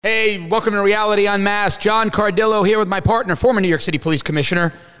Hey, welcome to Reality Unmasked. John Cardillo here with my partner, former New York City Police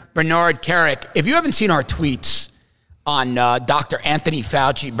Commissioner Bernard Kerik. If you haven't seen our tweets on Dr. Anthony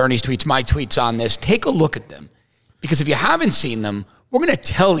Fauci, Bernie's tweets, my tweets on this, take a look at them. Because if you haven't seen them, we're going to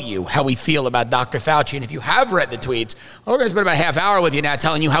tell you how we feel about Dr. Fauci. And if you have read the tweets, we're going to spend about a half hour with you now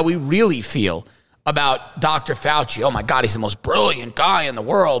telling you how we really feel about Dr. Fauci. Oh my God, he's the most brilliant guy in the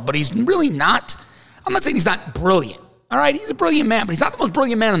world, but he's really not. I'm not saying he's not brilliant. All right, he's a brilliant man, but he's not the most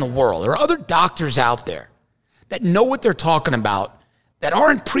brilliant man in the world. There are other doctors out there that know what they're talking about that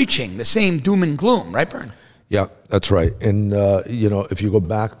aren't preaching the same doom and gloom, right, Bern? Yeah, that's right. And, if you go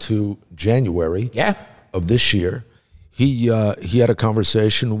back to January of this year, he had a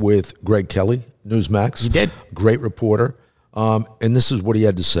conversation with Greg Kelly, Newsmax. He did. Great reporter. And this is what he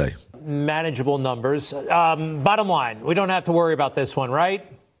had to say. Manageable numbers. Bottom line, we don't have to worry about this one, right?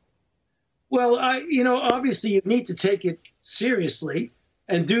 Well, obviously you need to take it seriously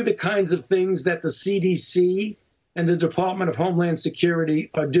and do the kinds of things that the CDC and the Department of Homeland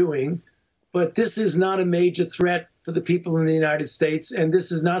Security are doing. But this is not a major threat for the people in the United States. And this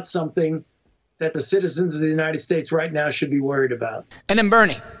is not something that the citizens of the United States right now should be worried about. And then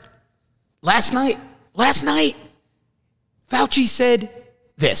Bernie, last night, Fauci said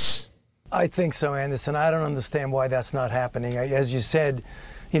this. I think so, Anderson. I don't understand why that's not happening. As you said,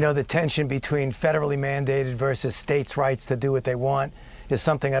 the tension between federally mandated versus states' rights to do what they want is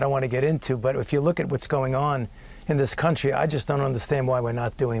something I don't want to get into. But if you look at what's going on in this country, I just don't understand why we're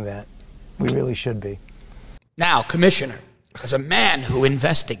not doing that. We really should be. Now, Commissioner, as a man who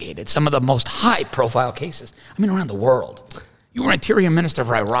investigated some of the most high-profile cases, around the world. You were Interior Minister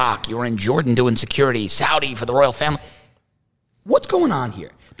for Iraq. You were in Jordan doing security, Saudi for the royal family. What's going on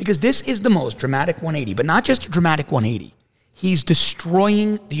here? Because this is the most dramatic 180, but not just a dramatic 180. He's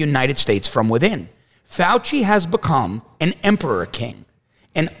destroying the United States from within. Fauci has become an emperor king,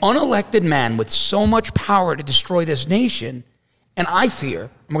 an unelected man with so much power to destroy this nation. And I fear,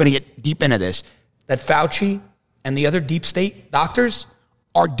 and we're going to get deep into this, that Fauci and the other deep state doctors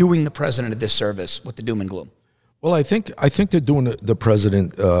are doing the president a disservice with the doom and gloom. Well, I think they're doing the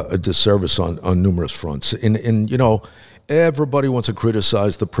president a disservice on numerous fronts. And everybody wants to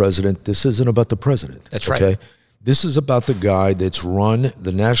criticize the president. This isn't about the president. That's right. Okay? This is about the guy that's run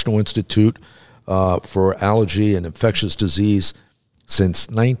the National Institute for Allergy and Infectious Disease since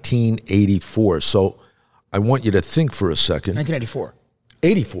 1984. So I want you to think for a second. 1984.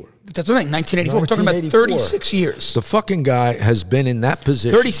 84. That's what I mean, 1984. We're talking about 36 years. The fucking guy has been in that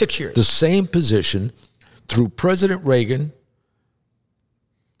position. 36 years. The same position through President Reagan.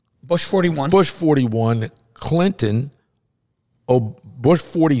 Bush 41. Bush 41, Clinton, Bush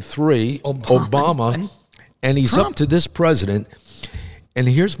 43, Obama, and he's Trump. up to this president. And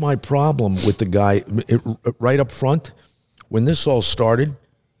here's my problem with the guy right up front. When this all started,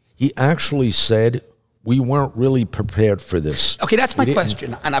 he actually said we weren't really prepared for this. Okay, that's my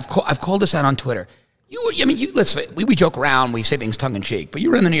question, and I've called this out on Twitter. Listen, we joke around, we say things tongue in cheek, but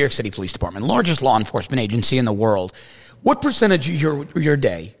you were in the New York City Police Department, largest law enforcement agency in the world. What percentage of your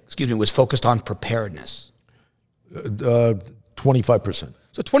day, was focused on preparedness? 25%.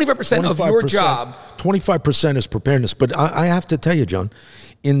 So 25% of your job. 25% is preparedness. But I have to tell you, John,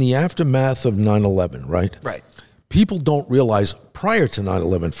 in the aftermath of 9/11, right? Right. People don't realize prior to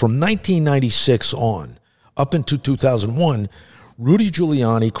 9/11, from 1996 on, up into 2001, Rudy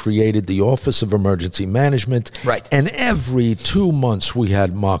Giuliani created the Office of Emergency Management. Right. And every 2 months we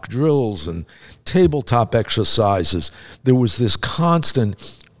had mock drills and tabletop exercises. There was this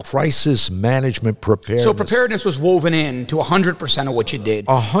constant crisis management preparedness. So preparedness was woven in to 100% of what you did,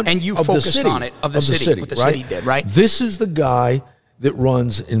 and you focused on it, what the city did, right? This is the guy that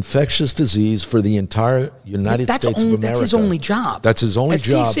runs infectious disease for the entire United States of America. That's his only job. That's his only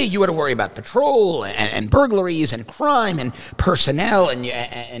job. As PC, you had to worry about patrol and burglaries and crime and personnel and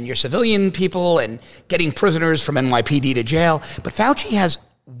your civilian people and getting prisoners from NYPD to jail. But Fauci has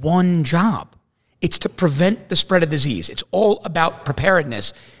one job. It's to prevent the spread of disease. It's all about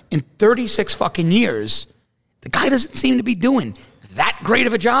preparedness. In 36 fucking years, the guy doesn't seem to be doing that great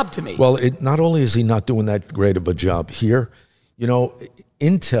of a job to me. Well, not only is he not doing that great of a job here,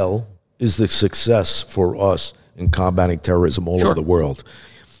 Intel is the success for us in combating terrorism all over the world.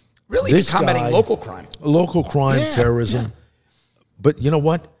 Really, in combating local crime. Local crime, terrorism. Yeah. But you know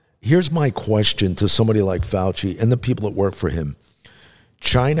what? Here's my question to somebody like Fauci and the people that work for him.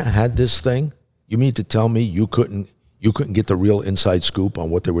 China had this thing. You mean to tell me you couldn't get the real inside scoop on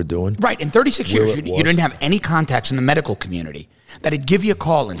what they were doing? Right. In 36 years, you didn't have any contacts in the medical community that'd give you a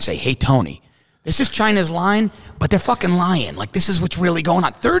call and say, hey, Tony, this is China's line, but they're fucking lying. Like, this is what's really going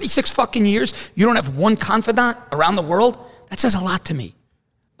on. 36 fucking years, you don't have one confidant around the world? That says a lot to me.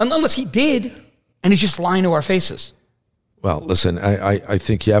 Unless he did, and he's just lying to our faces. Well, listen, I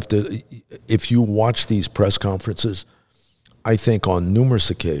think you have to, if you watch these press conferences, I think on numerous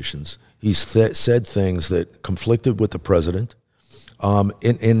occasions he's said things that conflicted with the president.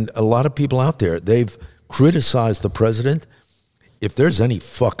 And a lot of people out there, they've criticized the president. If there's any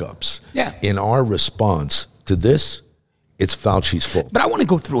fuck-ups in our response to this, it's Fauci's fault. But I want to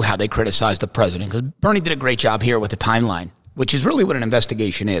go through how they criticized the president, because Bernie did a great job here with the timeline, which is really what an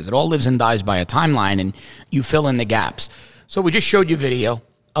investigation is. It all lives and dies by a timeline, and you fill in the gaps. So we just showed you video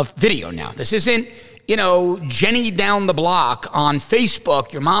now. This isn't, Jenny down the block on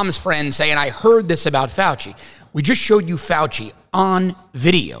Facebook, your mom's friend, saying, I heard this about Fauci. We just showed you Fauci on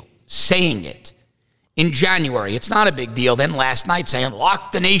video saying it in January. It's not a big deal. Then last night saying,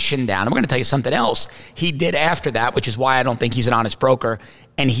 lock the nation down. I'm going to tell you something else he did after that, which is why I don't think he's an honest broker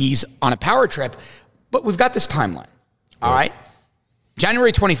and he's on a power trip. But we've got this timeline. All right.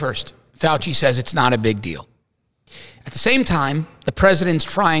 January 21st, Fauci says it's not a big deal. At the same time, the president's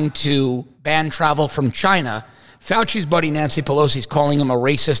trying to ban travel from China. Fauci's buddy Nancy Pelosi is calling him a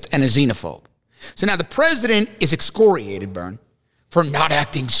racist and a xenophobe. So now the president is excoriated, Bern, for not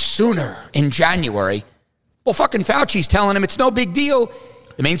acting sooner in January. Well, fucking Fauci's telling him it's no big deal.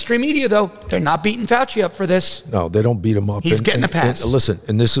 The mainstream media, though, they're not beating Fauci up for this. No, they don't beat him up. He's getting a pass. And listen,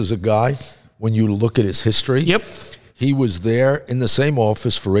 and this is a guy, when you look at his history, he was there in the same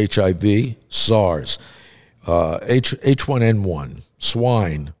office for HIV, SARS, H1N1,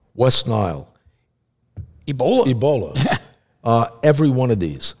 swine, West Nile, Ebola. Every one of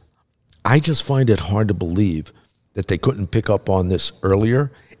these. I just find it hard to believe that they couldn't pick up on this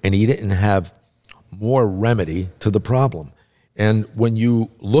earlier and he didn't have more remedy to the problem. And when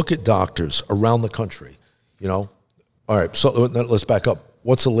you look at doctors around the country, all right, so let's back up.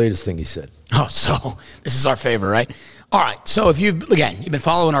 What's the latest thing he said? Oh, so this is our favorite, right? All right, so if you've been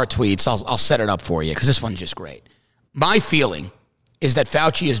following our tweets, I'll set it up for you because this one's just great. My feeling is that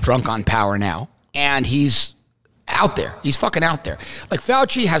Fauci is drunk on power now, and he's out there. He's fucking out there. Like,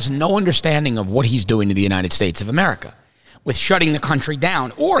 Fauci has no understanding of what he's doing to the United States of America with shutting the country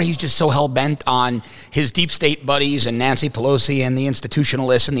down, or he's just so hell-bent on his deep state buddies and Nancy Pelosi and the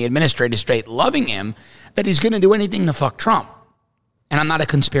institutionalists and the administrative state loving him that he's going to do anything to fuck Trump. And I'm not a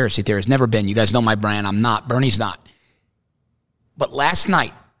conspiracy theorist, never been. You guys know my brand. I'm not. Bernie's not. But last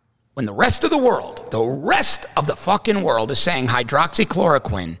night, when the rest of the fucking world is saying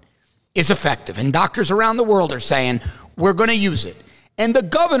hydroxychloroquine is effective, and doctors around the world are saying, we're going to use it. And the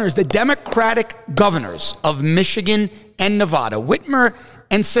governors, the Democratic governors of Michigan and Nevada, Whitmer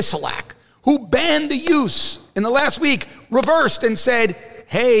and Sisolak, who banned the use in the last week, reversed and said,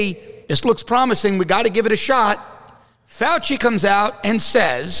 hey, this looks promising. We got to give it a shot. Fauci comes out and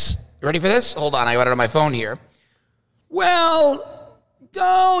says, you ready for this? Hold on, I got it on my phone here. Well,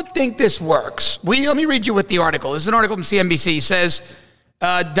 don't think this works. Let me read you what the article. This is an article from CNBC. It says,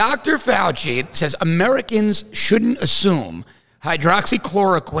 Dr. Fauci, it says, Americans shouldn't assume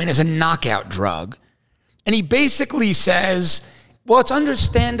hydroxychloroquine is a knockout drug. And he basically says, well, it's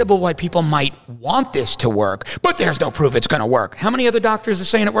understandable why people might want this to work, but there's no proof it's going to work. How many other doctors are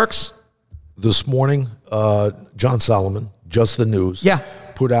saying it works? This morning, John Solomon, Just the News,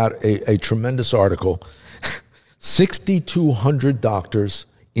 put out a tremendous article. 6,200 doctors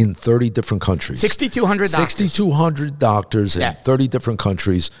in 30 different countries. 6,200 doctors. 6,200 doctors in 30 different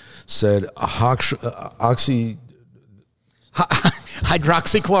countries said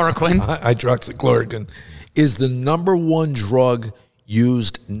hydroxychloroquine is the number one drug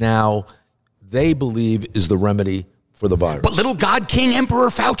used now. They believe is the remedy for the virus. But little God King Emperor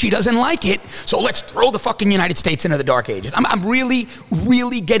Fauci doesn't like it, so let's throw the fucking United States into the dark ages. I'm really,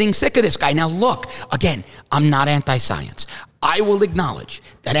 really getting sick of this guy. Now look, again, I'm not anti-science. I will acknowledge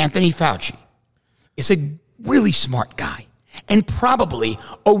that Anthony Fauci is a really smart guy and probably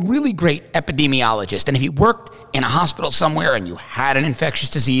a really great epidemiologist. And if he worked in a hospital somewhere and you had an infectious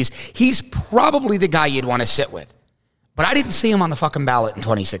disease, he's probably the guy you'd want to sit with. But I didn't see him on the fucking ballot in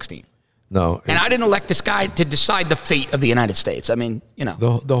 2016. No. And I didn't elect this guy to decide the fate of the United States. I mean,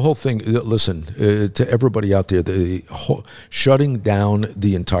 The whole thing, listen, to everybody out there, shutting down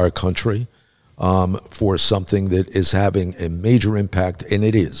the entire country for something that is having a major impact, and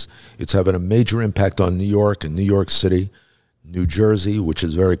it is. It's having a major impact on New York and New York City, New Jersey, which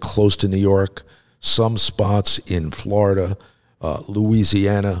is very close to New York, some spots in Florida,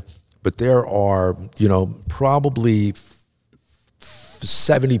 Louisiana. But there are, probably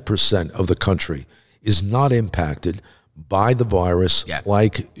 70% of the country is not impacted by the virus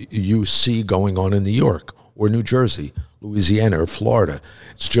like you see going on in New York or New Jersey, Louisiana or Florida.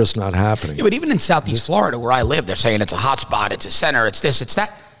 It's just not happening. Yeah, but even in Southeast Florida where I live, they're saying it's a hot spot, it's a center, it's this, it's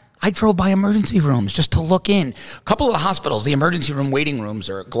that. I drove by emergency rooms just to look in. A couple of the hospitals, the emergency room waiting rooms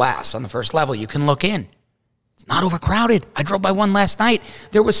are glass on the first level. You can look in. It's not overcrowded. I drove by one last night.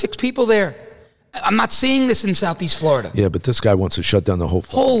 There were 6 people there. I'm not seeing this in Southeast Florida. Yeah, but this guy wants to shut down the whole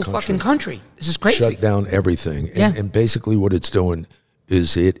fucking country. This is crazy. Shut down everything. And basically what it's doing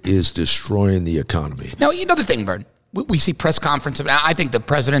is it is destroying the economy. Now, another thing, Vern, we see press conferences. I think the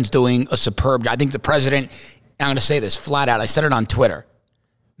president's doing a superb job. I think the president, and I'm going to say this flat out, I said it on Twitter,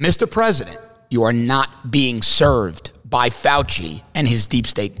 Mr. President, you are not being served by Fauci and his deep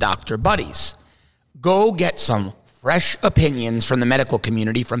state doctor buddies. Go get some fresh opinions from the medical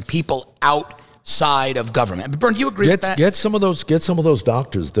community, from people outside of government. But Bern, do you agree with that? Get some of those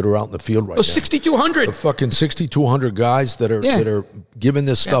doctors that are out in the field right now. 6,200. The fucking 6,200 guys that are giving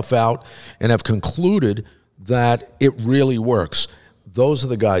this stuff out and have concluded that it really works. Those are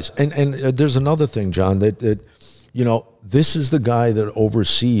the guys. And there's another thing, John, that this is the guy that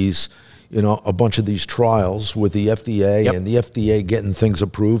oversees, a bunch of these trials with the FDA and the FDA getting things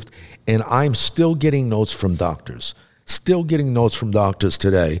approved. And I'm still getting notes from doctors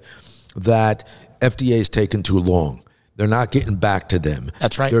today that FDA is taking too long. They're not getting back to them.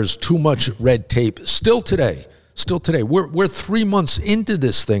 That's right. There's too much red tape still today. We're 3 months into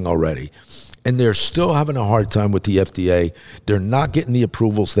this thing already, and they're still having a hard time with the FDA. They're not getting the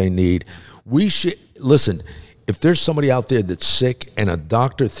approvals they need. We should listen. If there's somebody out there that's sick and a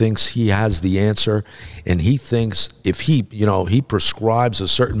doctor thinks he has the answer, and he thinks if he prescribes a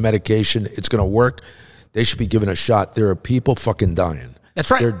certain medication, it's going to work, they should be given a shot. There are people fucking dying. That's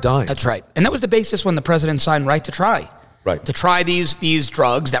right. They're dying. That's right. And that was the basis when the president signed Right to Try. Right. To try these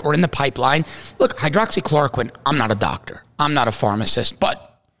drugs that were in the pipeline. Look, hydroxychloroquine, I'm not a doctor. I'm not a pharmacist,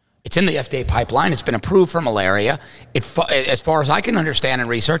 but it's in the FDA pipeline. It's been approved for malaria. As far as I can understand and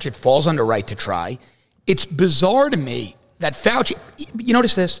research, it falls under Right to Try. It's bizarre to me that Fauci, you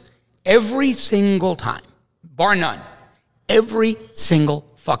notice this, every single time, bar none, every single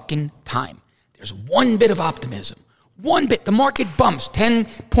fucking time, there's one bit of optimism, one bit, the market bumps 10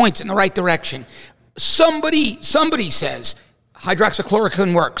 points in the right direction. Somebody says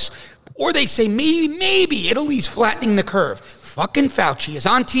hydroxychloroquine works, or they say maybe Italy's flattening the curve. Fucking Fauci is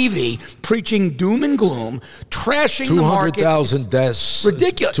on TV preaching doom and gloom, trashing the markets. 200,000 deaths.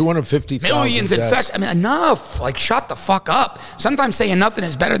 Ridiculous. 250,000 millions infected. I mean, enough. Like, shut the fuck up. Sometimes saying nothing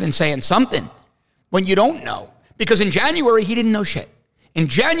is better than saying something when you don't know. Because in January, he didn't know shit. In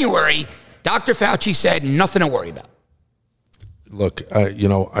January, Dr. Fauci said nothing to worry about. Look,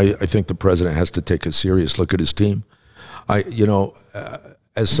 I think the president has to take a serious look at his team.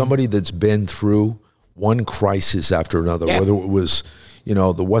 As somebody that's been through one crisis after another, whether it was,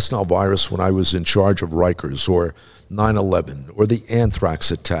 the West Nile virus when I was in charge of Rikers, or 9/11, or the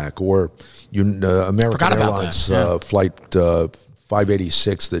anthrax attack, or American Airlines flight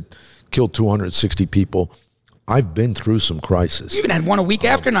 586 that killed 260 people. I've been through some crisis. You even had one a week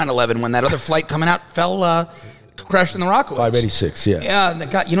after 9/11 when that other flight coming out crashed in the Rockaways. 586, yeah. Yeah, the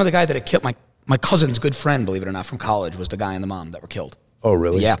guy that had killed my cousin's good friend, believe it or not, from college, was the guy and the mom that were killed. Oh,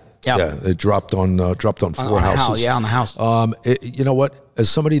 really? Yeah. It dropped on 4 houses. On the house. You know what? As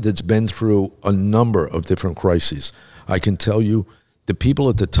somebody that's been through a number of different crises, I can tell you, the people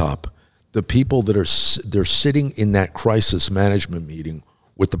at the top, the people that they're sitting in that crisis management meeting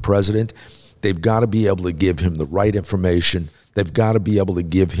with the president, they've got to be able to give him the right information. They've got to be able to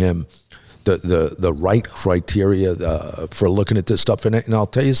give him the right criteria for looking at this stuff. And I'll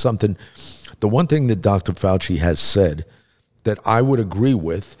tell you something. The one thing that Dr. Fauci has said that I would agree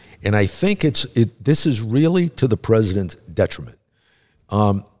with, and I think this is really to the president's detriment.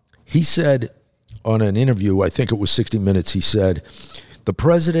 He said on an interview, I think it was 60 Minutes, he said, the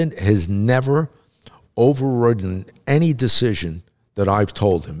president has never overridden any decision that I've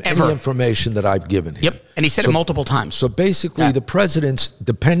told him, ever. Any information that I've given him. Yep, and he said it multiple times. So basically, the president's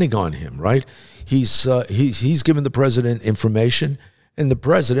depending on him, right? He's given the president information, and the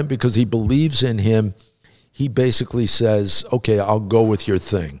president, because he believes in him, he basically says, okay, I'll go with your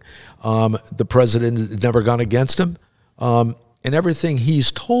thing. The president has never gone against him. And everything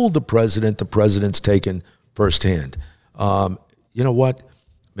he's told the president's taken firsthand. You know what?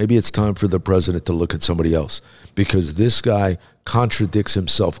 Maybe it's time for the president to look at somebody else, because this guy contradicts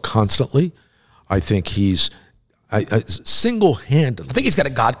himself constantly. I think he's single-handedly. I think he's got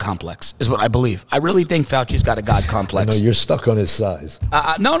a God complex, is what I believe. I really think Fauci's got a God complex. I know you're stuck on his size.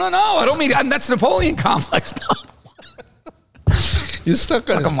 No. I don't mean that's Napoleon complex. No. You're stuck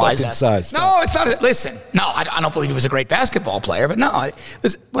on his fucking size. No, it's not. Listen, no, I don't believe he was a great basketball player, but no.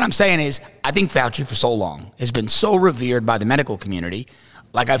 What I'm saying is, I think Fauci for so long has been so revered by the medical community.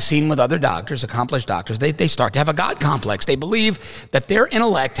 like I've seen with other doctors, accomplished doctors, they start to have a God complex. They believe that their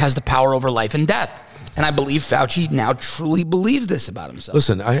intellect has the power over life and death. And I believe Fauci now truly believes this about himself.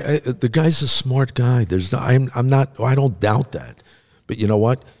 Listen, the guy's a smart guy. I don't doubt that. But you know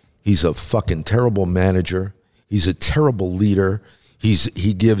what? He's a fucking terrible manager. He's a terrible leader.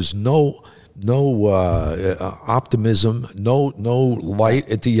 He gives no optimism, no light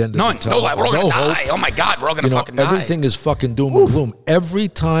at the end of the tunnel. No light. We're all going to die. Oh, my God. We're all going to fucking die. Everything is fucking doom and gloom. Every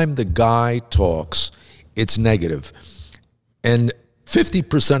time the guy talks, it's negative. And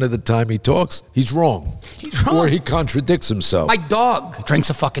 50% of the time he talks, he's wrong. Or he contradicts himself. My dog drinks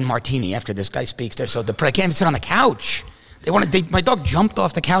a fucking martini after this guy speaks. They're so depressed. I can't even sit on the couch. My dog jumped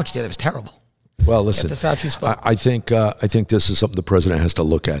off the couch there. It was terrible. Well, listen, I think this is something the president has to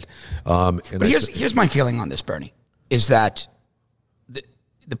look at. But here's my feeling on this, Bernie, is that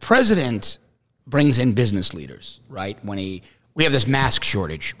the president brings in business leaders, right? We have this mask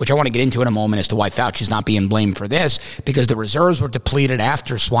shortage, which I want to get into in a moment as to why Fauci's not being blamed for this, because the reserves were depleted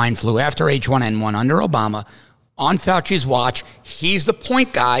after swine flu, after H1N1 under Obama, on Fauci's watch. He's the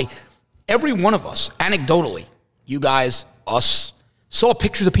point guy. Every one of us, anecdotally, you guys, us, saw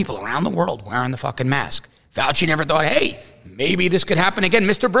pictures of people around the world wearing the fucking mask. Fauci never thought, hey, maybe this could happen again.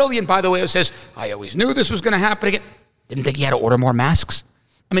 Mr. Brilliant, by the way, who says, I always knew this was going to happen again. Didn't think he had to order more masks.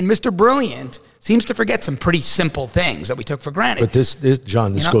 I mean, Mr. Brilliant seems to forget some pretty simple things that we took for granted. But this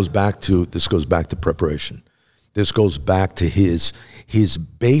goes back to preparation. This goes back to his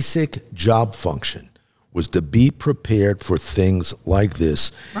basic job function was to be prepared for things like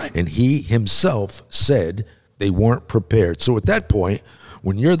this. Right. And he himself said they weren't prepared. So at that point,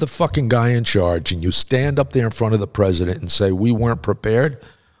 when you're the fucking guy in charge and you stand up there in front of the president and say, we weren't prepared,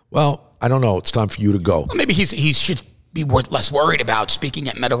 well, I don't know. It's time for you to go. Well, maybe he should be less worried about speaking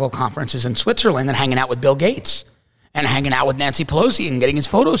at medical conferences in Switzerland than hanging out with Bill Gates and hanging out with Nancy Pelosi and getting his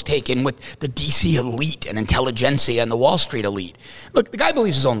photos taken with the DC elite and intelligentsia and the Wall Street elite. Look, the guy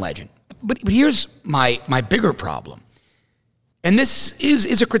believes his own legend. But here's my bigger problem. And this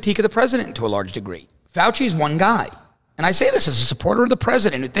is a critique of the president to a large degree. Fauci's one guy. And I say this as a supporter of the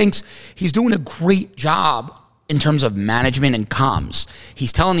president who thinks he's doing a great job in terms of management and comms.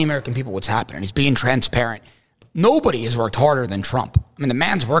 He's telling the American people what's happening. He's being transparent. Nobody has worked harder than Trump. I mean, the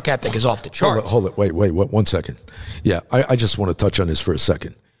man's work ethic is off the charts. Hold it. Wait, 1 second. Yeah, I just want to touch on this for a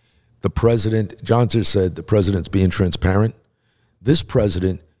second. The president, Johnson said the president's being transparent. This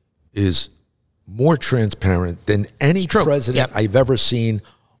president is more transparent than any president I've ever seen,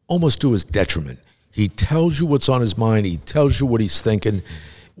 almost to his detriment. He tells you what's on his mind. He tells you what he's thinking.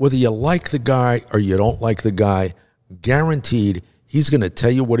 Whether you like the guy or you don't like the guy, guaranteed he's going to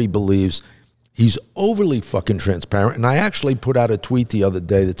tell you what he believes. He's overly fucking transparent. And I actually put out a tweet the other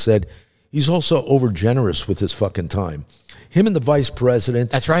day that said he's also overgenerous with his fucking time. Him and the vice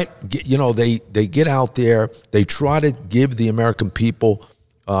president. That's right. You know, they get out there. They try to give the American people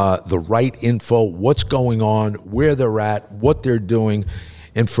the right info, what's going on, where they're at, what they're doing.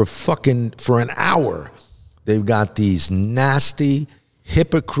 And for an hour, they've got these nasty,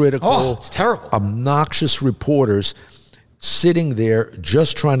 hypocritical, it's terrible, obnoxious reporters sitting there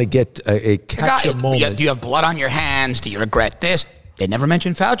just trying to get a moment. Do you have blood on your hands? Do you regret this? They never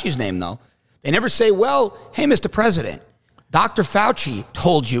mention Fauci's name, though. They never say, well, hey, Mr. President, Dr. Fauci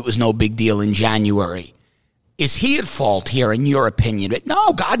told you it was no big deal in January. Is he at fault here, in your opinion?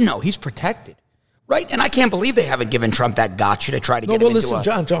 No, God, no. He's protected. Right? And I can't believe they haven't given Trump that gotcha to try to get him into a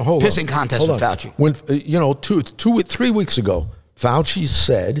pissing contest with Fauci. When, 3 weeks ago, Fauci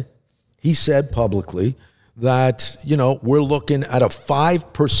said publicly that, we're looking at a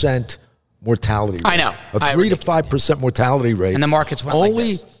 5% mortality rate. I know. A 3 to 5% mortality rate. And the markets went like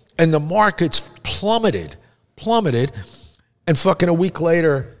this. And the markets plummeted. And fucking a week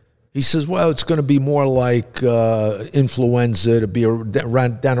later, he says, well, it's going to be more like influenza to be down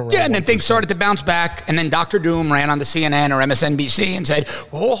around. Yeah, and then things started to bounce back. And then Dr. Doom ran on the CNN or MSNBC and said,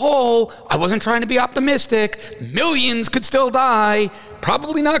 I wasn't trying to be optimistic. Millions could still die.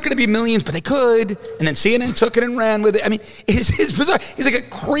 Probably not going to be millions, but they could. And then CNN took it and ran with it. I mean, it's bizarre. He's like a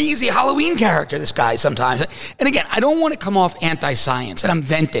crazy Halloween character, this guy sometimes. And again, I don't want to come off anti-science, and I'm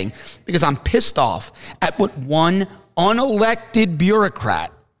venting because I'm pissed off at what one unelected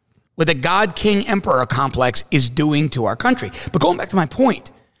bureaucrat with a God, King, Emperor complex is doing to our country. But going back to my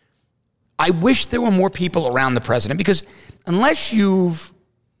point, I wish there were more people around the president, because unless you've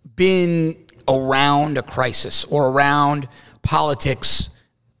been around a crisis or around politics,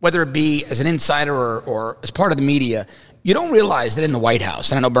 whether it be as an insider or as part of the media, You don't realize that in the White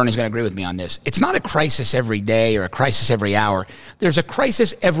House, and I know Bernie's going to agree with me on this, it's not a crisis every day or a crisis every hour. There's a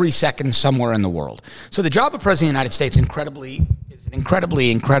crisis every second somewhere in the world. So the job of President of the United States is an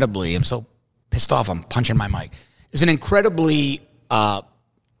incredibly, I'm so pissed off I'm punching my mic, is an incredibly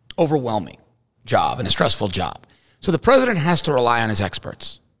overwhelming job and a stressful job. So the president has to rely on his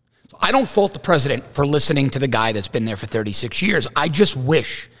experts. So I don't fault the president for listening to the guy that's been there for 36 years. I just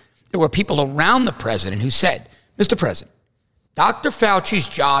wish there were people around the president who said, Mr. President, Dr. Fauci's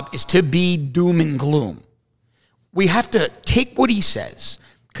job is to be doom and gloom. We have to take what he says,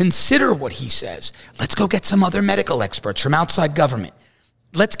 consider what he says. Let's go get some other medical experts from outside government.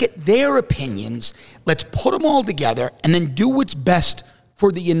 Let's get their opinions. Let's put them all together and then do what's best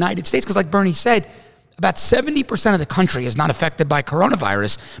for the United States. Because like Bernie said, about 70% of the country is not affected by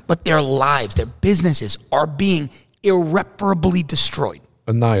coronavirus, but their lives, their businesses are being irreparably destroyed.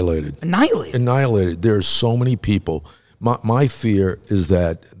 Annihilated. There are so many people. My fear is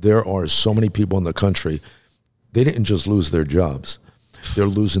that there are so many people in the country, they didn't just lose their jobs. They're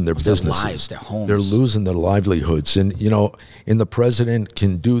losing their businesses. Their lives, their homes. They're losing their livelihoods. And, and the president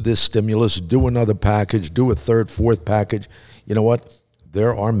can do this stimulus, do another package, do a third, fourth package. You know what?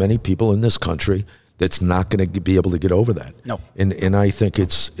 There are many people in this country that's not going to be able to get over that. No. And I think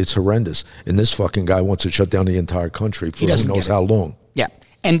it's horrendous. And this fucking guy wants to shut down the entire country for who knows how long. Yeah.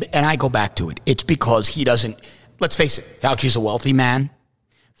 And I go back to it. It's because he doesn't, let's face it, Fauci's a wealthy man.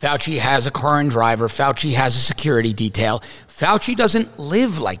 Fauci has a car and driver. Fauci has a security detail. Fauci doesn't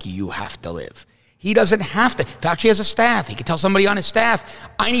live like you have to live. He doesn't have to. Fauci has a staff. He can tell somebody on his staff,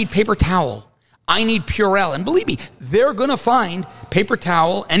 I need paper towel. I need Purell. And believe me, they're going to find paper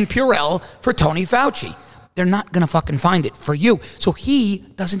towel and Purell for Tony Fauci. They're not going to fucking find it for you. So he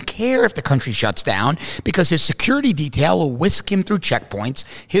doesn't care if the country shuts down because his security detail will whisk him through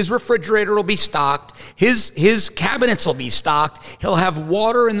checkpoints. His refrigerator will be stocked. His cabinets will be stocked. He'll have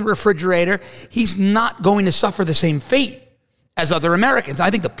water in the refrigerator. He's not going to suffer the same fate as other Americans.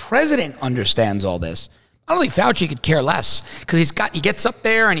 I think the president understands all this. I don't think Fauci could care less because he gets up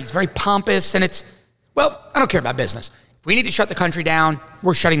there and he's very pompous and I don't care about business. If we need to shut the country down,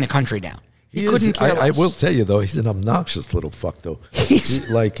 we're shutting the country down. He couldn't care less. I will tell you, though, he's an obnoxious little fuck, though.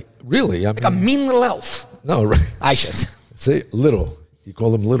 Really. I mean, a mean little elf. No, right. I should. Say little. You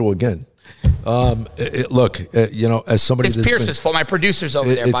call him little again. Look, as somebody it's Pierce's fault. My producer's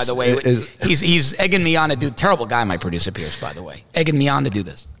over there, by the way. He's egging me on to do. Terrible guy, my producer Pierce, by the way, egging me on to do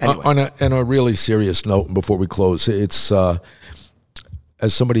this. Anyway. On a really serious note, before we close, it's as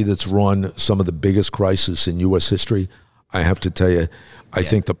somebody that's run some of the biggest crises in U.S. history, I have to tell you, I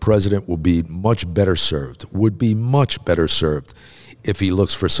think the president would be much better served if he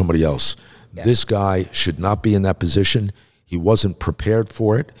looks for somebody else. Yeah. This guy should not be in that position. He wasn't prepared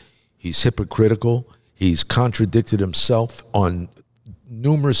for it. He's hypocritical. He's contradicted himself on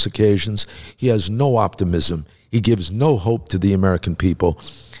numerous occasions. He has no optimism. He gives no hope to the American people.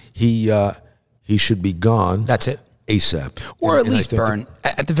 He should be gone. That's it. ASAP. Or at least, Bern,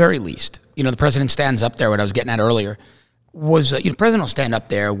 at the very least. The president stands up there, what I was getting at earlier, was the president will stand up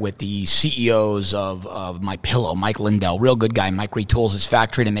there with the CEOs of MyPillow, Mike Lindell, real good guy. Mike retools his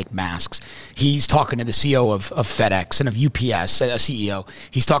factory to make masks. He's talking to the CEO of FedEx and of UPS, a CEO.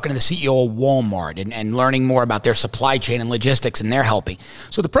 He's talking to the CEO of Walmart and learning more about their supply chain and logistics, and they're helping.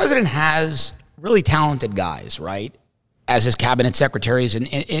 So the president has really talented guys, right, as his cabinet secretaries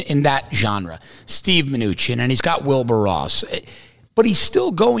in that genre. Steve Mnuchin, and he's got Wilbur Ross. But he's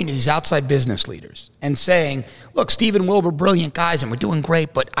still going to these outside business leaders and saying, look, Steve and Wilbur, brilliant guys, and we're doing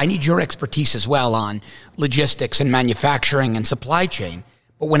great, but I need your expertise as well on logistics and manufacturing and supply chain.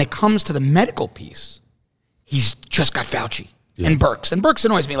 But when it comes to the medical piece, he's just got Fauci and Birx. And Birx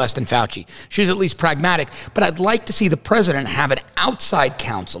annoys me less than Fauci. She's at least pragmatic. But I'd like to see the president have an outside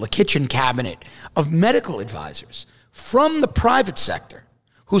council, a kitchen cabinet of medical advisors from the private sector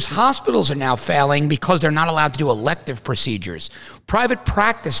whose hospitals are now failing because they're not allowed to do elective procedures. Private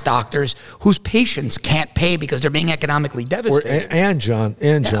practice doctors whose patients can't pay because they're being economically devastated. And John,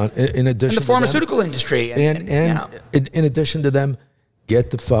 in addition and the pharmaceutical industry. In addition to them, get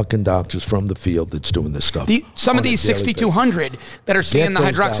the fucking doctors from the field that's doing this stuff. Some of these 6,200 that are seeing the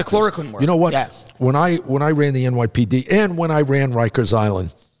hydroxychloroquine work. You know what? Yeah. When I ran the NYPD and when I ran Rikers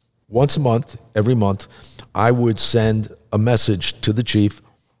Island, once a month, every month, I would send a message to the chief,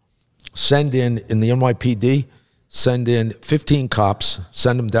 send in the NYPD, send in 15 cops,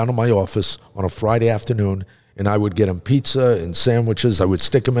 send them down to my office on a Friday afternoon, and I would get them pizza and sandwiches. I would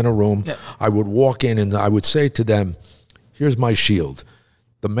stick them in a room. Yeah. I would walk in and I would say to them, here's my shield.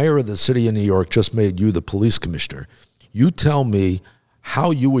 The mayor of the city of New York just made you the police commissioner. You tell me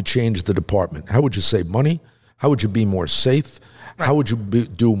how you would change the department. How would you save money? How would you be more safe? Right. How would you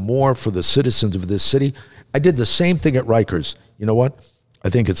do more for the citizens of this city? I did the same thing at Rikers. You know what? I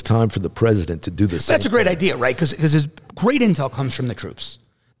think it's time for the president to do the same. That's a great idea, right? Because his great intel comes from the troops,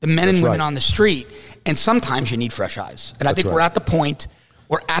 the men and women on the street, and sometimes you need fresh eyes. And I think we're at the point,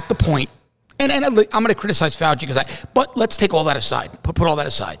 and I'm going to criticize Fauci but let's take all that aside, put all that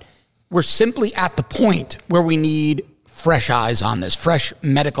aside. We're simply at the point where we need fresh eyes on this, fresh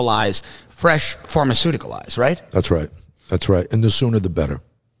medical eyes, fresh pharmaceutical eyes, right? That's right. That's right. And the sooner the better.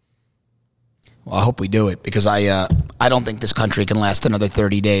 Well, I hope we do it because I don't think this country can last another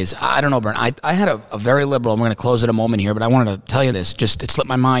 30 days. I don't know, Bern. I had a very liberal, I'm going to close in a moment here, but I wanted to tell you this. Just it slipped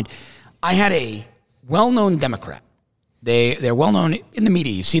my mind. I had a well-known Democrat. They're well-known in the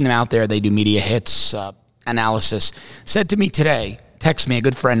media. You've seen them out there. They do media hits, analysis. Said to me today, text me, a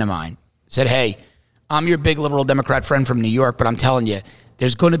good friend of mine, said, hey, I'm your big liberal Democrat friend from New York, but I'm telling you,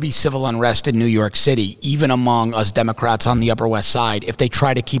 there's going to be civil unrest in New York City, even among us Democrats on the Upper West Side, if they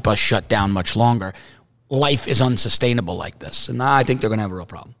try to keep us shut down much longer. Life is unsustainable like this, and I think they're going to have a real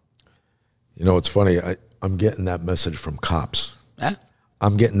problem. You know, it's funny. I'm getting that message from cops. Yeah?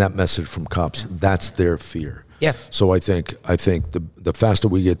 I'm getting that message from cops. That's their fear. Yeah. So I think the faster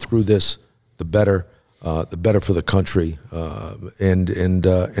we get through this, the better for the country,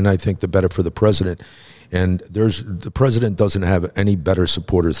 and I think the better for the president. And the president doesn't have any better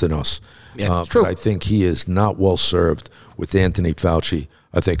supporters than us. Yeah, it's true. But I think he is not well served with Anthony Fauci.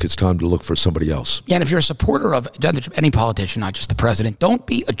 I think it's time to look for somebody else. Yeah, and if you're a supporter of any politician, not just the president, don't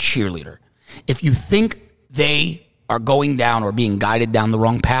be a cheerleader. If you think they are going down or being guided down the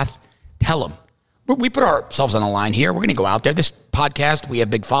wrong path, tell them. We put ourselves on the line here. We're going to go out there. This podcast, we have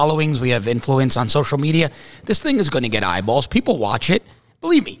big followings. We have influence on social media. This thing is going to get eyeballs. People watch it.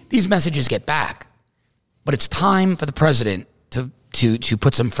 Believe me, these messages get back. But it's time for the president to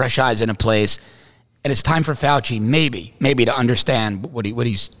put some fresh eyes into place. And it's time for Fauci, maybe to understand what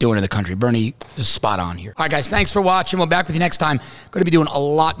he's doing in the country. Bernie is spot on here. All right, guys, thanks for watching. We'll be back with you next time. Going to be doing a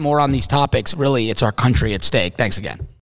lot more on these topics. Really, it's our country at stake. Thanks again.